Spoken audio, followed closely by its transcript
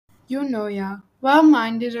You know, yeah. Well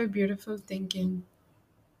minded or beautiful thinking.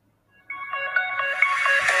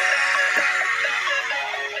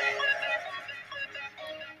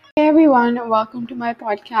 Hey everyone, welcome to my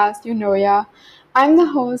podcast, You Know Ya. I'm the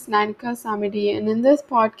host, Nanika Samidi, and in this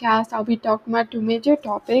podcast, I'll be talking about two major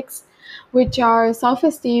topics, which are self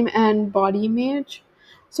esteem and body image.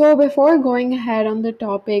 So, before going ahead on the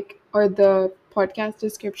topic or the podcast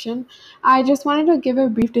description, I just wanted to give a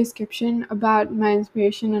brief description about my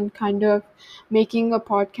inspiration and kind of making a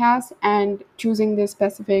podcast and choosing this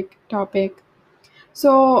specific topic.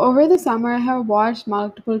 So, over the summer, I have watched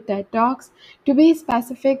multiple TED Talks. To be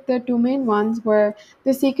specific, the two main ones were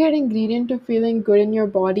The Secret Ingredient to Feeling Good in Your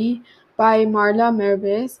Body by Marla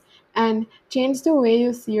Mervis and Change the Way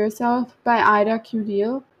You See Yourself by Ida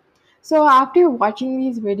Cudil. So, after watching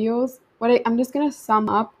these videos, I'm just going to sum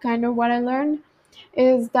up kind of what I learned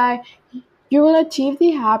is that you will achieve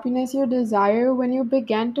the happiness you desire when you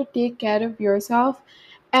begin to take care of yourself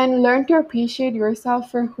and learn to appreciate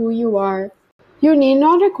yourself for who you are. You need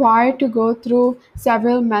not require to go through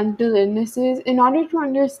several mental illnesses in order to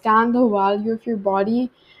understand the value of your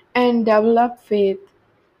body and develop faith.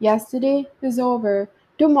 Yesterday is over.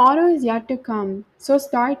 Tomorrow is yet to come. So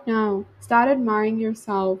start now. Start admiring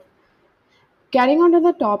yourself. Getting onto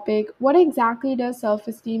the topic, what exactly does self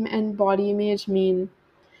esteem and body image mean?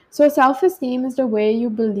 So, self esteem is the way you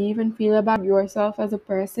believe and feel about yourself as a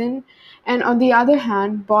person. And on the other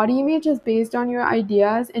hand, body image is based on your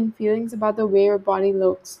ideas and feelings about the way your body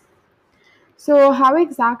looks. So, how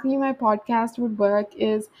exactly my podcast would work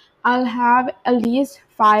is I'll have at least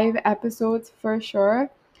 5 episodes for sure,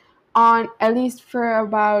 on at least for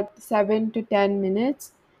about 7 to 10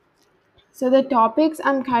 minutes. So, the topics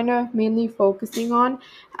I'm kind of mainly focusing on,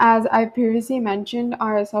 as I previously mentioned,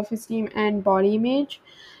 are self esteem and body image.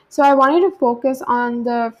 So, I wanted to focus on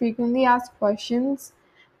the frequently asked questions,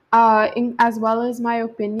 as well as my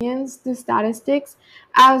opinions, the statistics,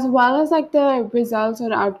 as well as like the results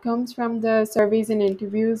or outcomes from the surveys and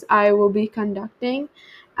interviews I will be conducting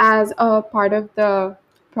as a part of the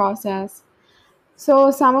process. So,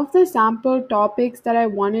 some of the sample topics that I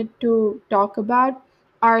wanted to talk about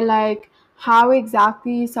are like how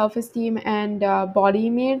exactly self esteem and body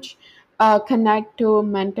image connect to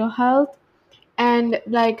mental health, and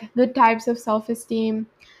like the types of self esteem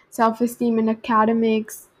in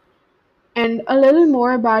academics, and a little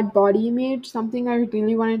more about body image. Something I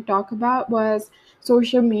really want to talk about was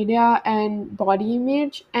social media and body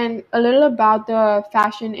image, and a little about the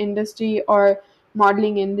fashion industry or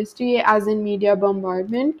modeling industry, as in media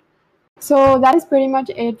bombardment. So that is pretty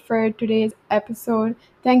much it for today's episode.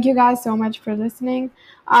 Thank you guys so much for listening.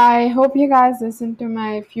 I hope you guys listen to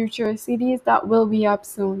my future CDs that will be up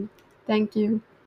soon. Thank you.